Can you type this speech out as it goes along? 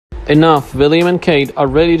Enough. William and Kate are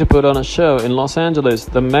ready to put on a show in Los Angeles.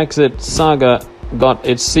 The Megxit saga got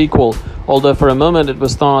its sequel, although for a moment it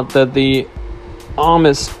was thought that the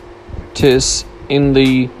armistice in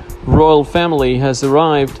the royal family has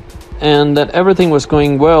arrived and that everything was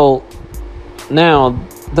going well. Now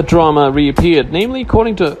the drama reappeared, namely,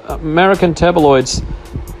 according to American tabloids,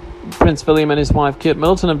 Prince William and his wife Kate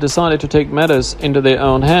Middleton have decided to take matters into their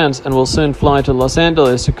own hands and will soon fly to Los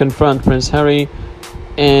Angeles to confront Prince Harry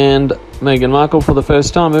and Meghan Markle for the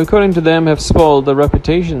first time, who according to them have spoiled the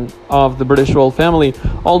reputation of the British royal family.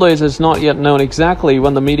 Although it is not yet known exactly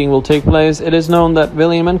when the meeting will take place, it is known that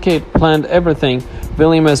William and Kate planned everything.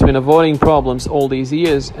 William has been avoiding problems all these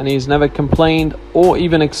years and he's never complained or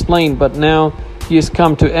even explained, but now he has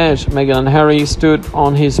come to edge. Meghan and Harry stood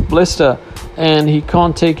on his blister and he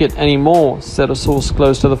can't take it anymore, said a source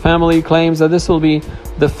close to the family. Claims that this will be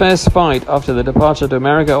the first fight after the departure to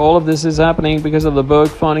America. All of this is happening because of the book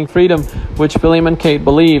Finding Freedom, which William and Kate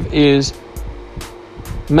believe is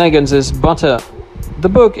Meghan's butter. The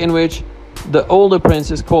book, in which the older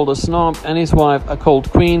prince is called a snob and his wife a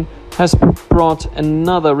cold queen, has brought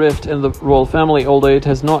another rift in the royal family. Although it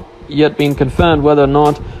has not yet been confirmed whether or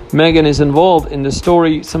not Meghan is involved in the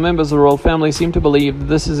story, some members of the royal family seem to believe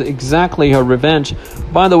this is exactly her revenge.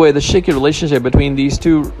 By the way, the shaky relationship between these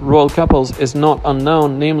two royal couples is not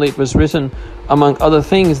unknown. Namely, it was written, among other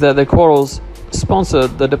things, that their quarrels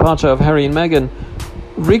sponsored the departure of Harry and Meghan.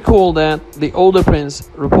 Recall that the older prince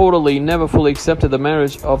reportedly never fully accepted the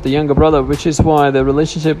marriage of the younger brother, which is why their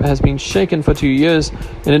relationship has been shaken for 2 years.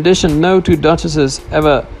 In addition, no two duchesses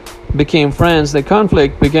ever became friends. The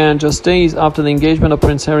conflict began just days after the engagement of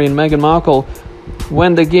Prince Harry and Meghan Markle.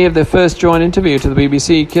 When they gave their first joint interview to the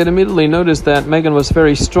BBC, Kate immediately noticed that Meghan was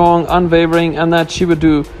very strong, unwavering, and that she would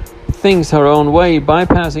do things her own way,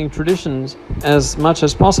 bypassing traditions as much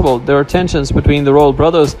as possible. There are tensions between the royal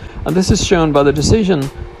brothers, and this is shown by the decision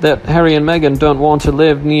that Harry and Meghan don't want to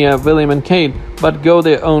live near William and Kate, but go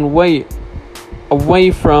their own way,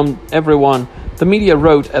 away from everyone. The media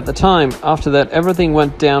wrote at the time, after that everything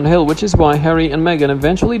went downhill, which is why Harry and Meghan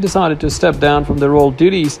eventually decided to step down from their royal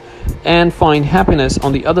duties and find happiness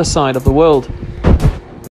on the other side of the world.